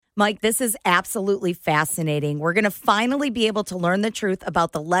Mike, this is absolutely fascinating. We're going to finally be able to learn the truth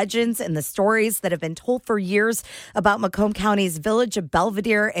about the legends and the stories that have been told for years about Macomb County's Village of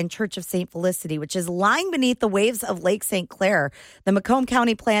Belvedere and Church of St. Felicity, which is lying beneath the waves of Lake St. Clair. The Macomb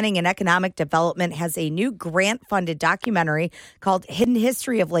County Planning and Economic Development has a new grant-funded documentary called Hidden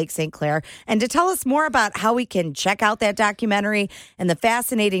History of Lake St. Clair. And to tell us more about how we can check out that documentary and the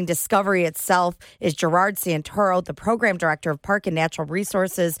fascinating discovery itself is Gerard Santoro, the Program Director of Park and Natural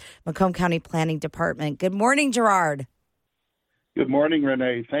Resources, Macomb County Planning Department. Good morning, Gerard. Good morning,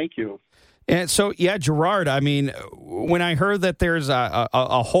 Renee. Thank you. And so, Gerard, I mean, when I heard that there's a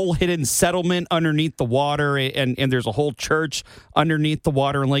whole hidden settlement underneath the water and there's a whole church underneath the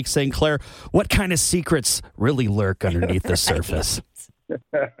water in Lake St. Clair, what kind of secrets really lurk underneath the surface?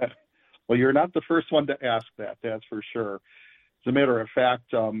 Well, you're not the first one to ask that, that's for sure. As a matter of fact,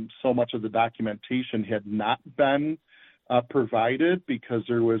 so much of the documentation had not been provided because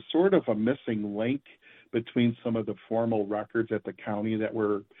there was sort of a missing link between some of the formal records at the county that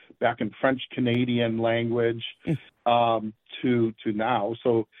were back in French-Canadian language to now.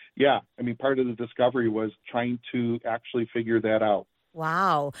 So, part of the discovery was trying to actually figure that out.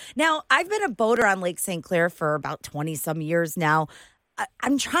 Wow. Now, I've been a boater on Lake St. Clair for about 20-some years now.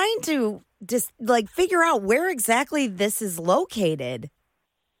 I'm trying to just figure out where exactly this is located.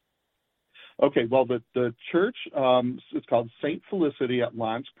 Okay, well, the church, it's called St. Felicity at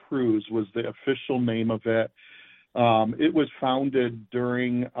L'Anse Creuse was the official name of it. It was founded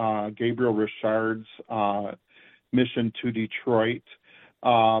during Gabriel Richard's mission to Detroit.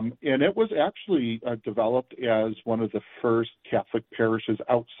 And it was actually developed as one of the first Catholic parishes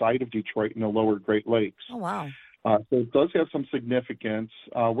outside of Detroit in the lower Great Lakes. Oh, wow. So it does have some significance.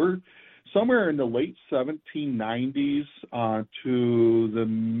 We're somewhere in the late 1790s to the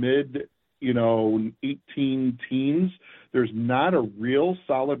mid 18 teens. There's not a real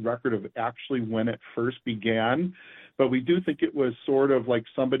solid record of actually when it first began, but we do think it was sort of like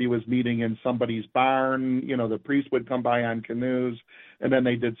somebody was meeting in somebody's barn. The priest would come by on canoes, and then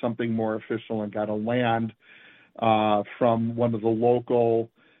they did something more official and got a land from one of the local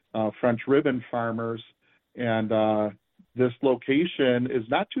French ribbon farmers. And this location is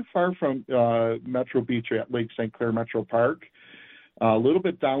not too far from Metro Beach at Lake St. Clair Metro Park. A little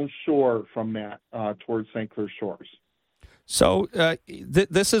bit downshore from that towards St. Clair Shores. So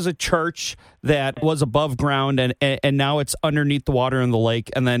this is a church that was above ground and now it's underneath the water in the lake.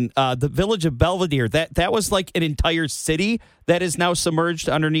 And then the Village of Belvedere, that was like an entire city that is now submerged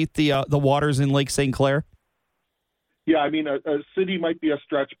underneath the waters in Lake St. Clair? Yeah, a city might be a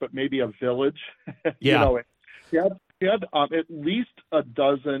stretch, but maybe a village. Yeah. It had at least a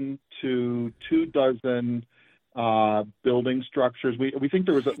dozen to 24 building structures. We think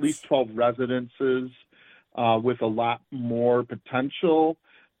there was at least 12 residences with a lot more potential.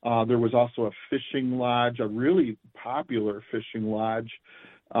 There was also a fishing lodge, a really popular fishing lodge.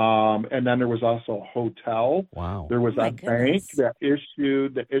 And then there was also a hotel. Wow. There was a bank goodness. that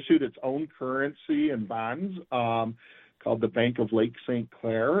issued its own currency and bonds called the Bank of Lake St.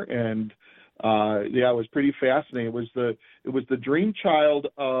 Clair. And it was pretty fascinating. It was the dream child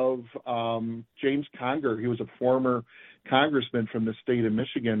of James Conger. He was a former congressman from the state of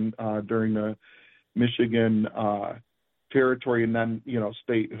Michigan during the Michigan territory and then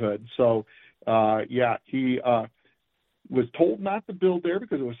statehood. So he was told not to build there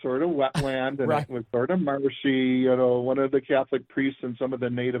because it was sort of wetland and Right. It was sort of marshy. One of the Catholic priests and some of the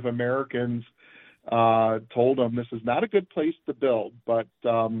Native Americans told him this is not a good place to build, but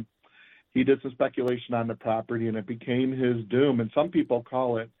he did some speculation on the property, and it became his doom. And some people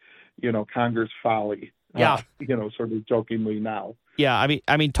call it, Conger's folly. Yeah. Sort of jokingly now. Yeah,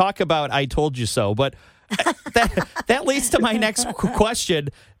 I mean, talk about I told you so. But that leads to my next question.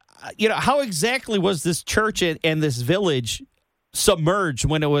 How exactly was this church and this village submerged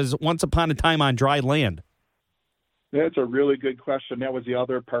when it was once upon a time on dry land? That's a really good question. That was the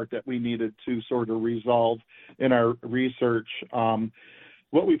other part that we needed to sort of resolve in our research.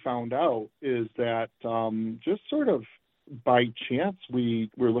 What we found out is that just sort of by chance, we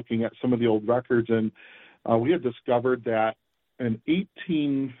were looking at some of the old records, and we had discovered that in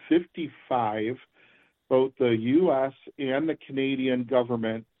 1855, both the U.S. and the Canadian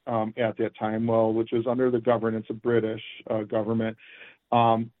government at that time, which was under the governance of British government,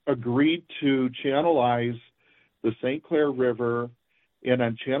 agreed to channelize the St. Clair River and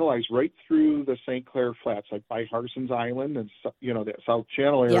then channelize right through the St. Clair Flats, like by Harson's Island and, that South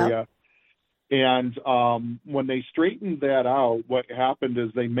Channel area. Yep. And when they straightened that out, what happened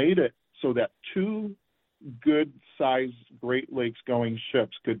is they made it so that two good-sized Great Lakes-going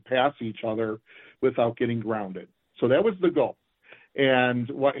ships could pass each other without getting grounded. So that was the goal. And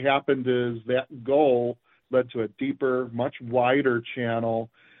what happened is that goal led to a deeper, much wider channel.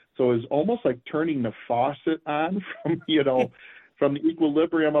 So it was almost like turning the faucet on from the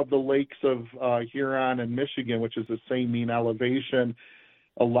equilibrium of the lakes of Huron and Michigan, which is the same mean elevation,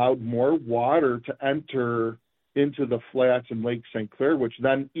 allowed more water to enter into the flats in Lake St. Clair, which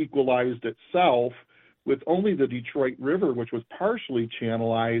then equalized itself with only the Detroit River, which was partially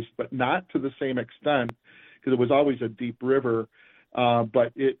channelized, but not to the same extent, because it was always a deep river.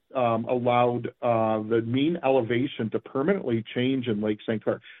 But it allowed the mean elevation to permanently change in Lake St.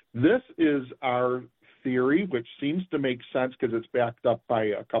 Clair. This is our theory, which seems to make sense because it's backed up by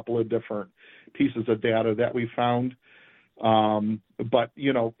a couple of different pieces of data that we found. But,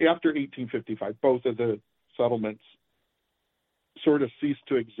 after 1855, both of the settlements sort of ceased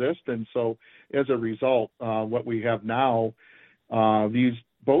to exist. And so as a result, what we have now,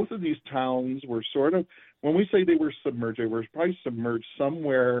 both of these towns were sort of, when we say they were submerged, they were probably submerged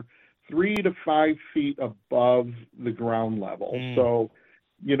somewhere 3 to 5 feet above the ground level. So,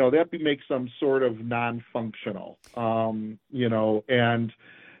 that makes them sort of non-functional, and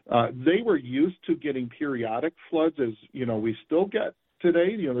they were used to getting periodic floods, as, we still get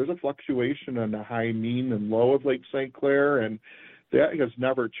today. There's a fluctuation in the high, mean, and low of Lake St. Clair, and that has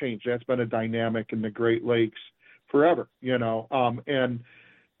never changed. That's been a dynamic in the Great Lakes forever, and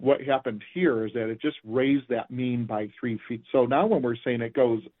what happened here is that it just raised that mean by 3 feet. So now when we're saying it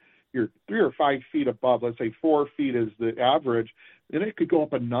goes, you're 3 or 5 feet above, let's say 4 feet is the average, then it could go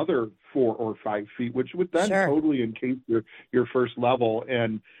up another 4 or 5 feet, which would then totally encase your first level.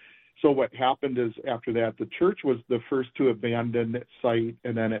 And so what happened is after that, the church was the first to abandon its site,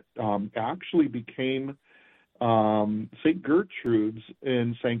 and then it actually became St. Gertrude's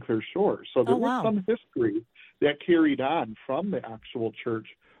in St. Clair Shores. So there was some history that carried on from the actual church.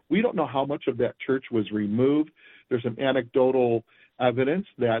 We don't know how much of that church was removed. There's some anecdotal evidence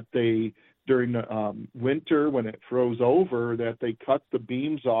that they, during the winter when it froze over, that they cut the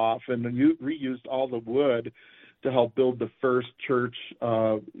beams off and reused all the wood to help build the first church,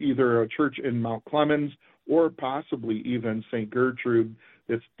 either a church in Mount Clemens or possibly even St. Gertrude.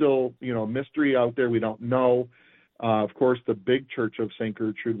 It's still, a mystery out there. We don't know. Of course, the big church of St.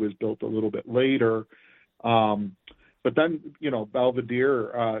 Gertrude was built a little bit later. But then,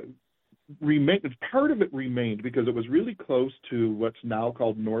 Belvedere remained. Part of it remained because it was really close to what's now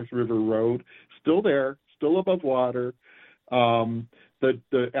called North River Road. Still there, still above water.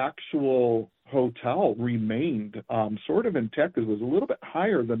 The actual hotel remained sort of intact because it was a little bit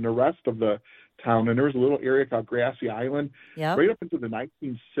higher than the rest of the town. And there was a little area called Grassy Island. Yep. Right up into the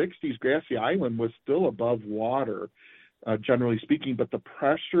 1960s, Grassy Island was still above water, generally speaking, but the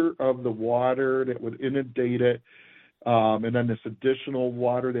pressure of the water that would inundate it, and then this additional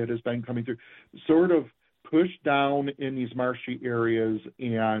water that has been coming through, sort of pushed down in these marshy areas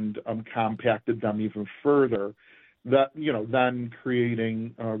and compacted them even further. That then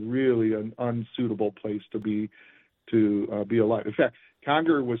creating really an unsuitable place to be alive. In fact,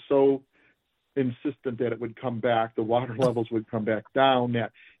 Conger was so insistent that it would come back, the water levels would come back down,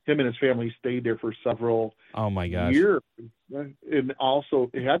 that him and his family stayed there for several years. And also,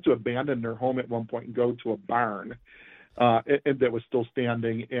 they had to abandon their home at one point and go to a barn that was still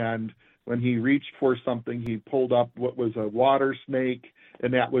standing. And when he reached for something, he pulled up what was a water snake,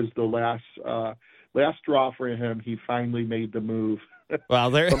 and that was the last straw for him. He finally made the move. Wow,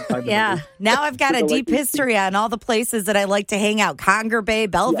 Now I've got a deep history on all the places that I like to hang out: Conger Bay,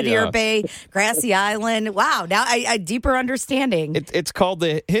 Belvedere Bay, Grassy Island. Wow, now I deeper understanding. It's called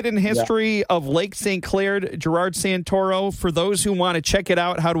The Hidden History of Lake St. Clair. Gerard Santoro. For those who want to check it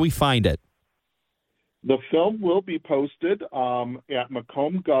out, how do we find it? The film will be posted at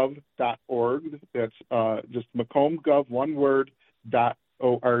MacombGov.org. That's just MacombGov, one word,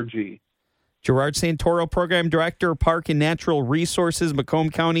 .org. Gerard Santoro, Program Director, Park and Natural Resources, Macomb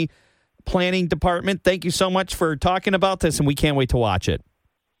County Planning Department. Thank you so much for talking about this, and we can't wait to watch it.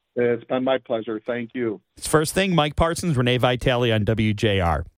 It's been my pleasure. Thank you. It's First Thing, Mike Parsons, Renee Vitale on WJR.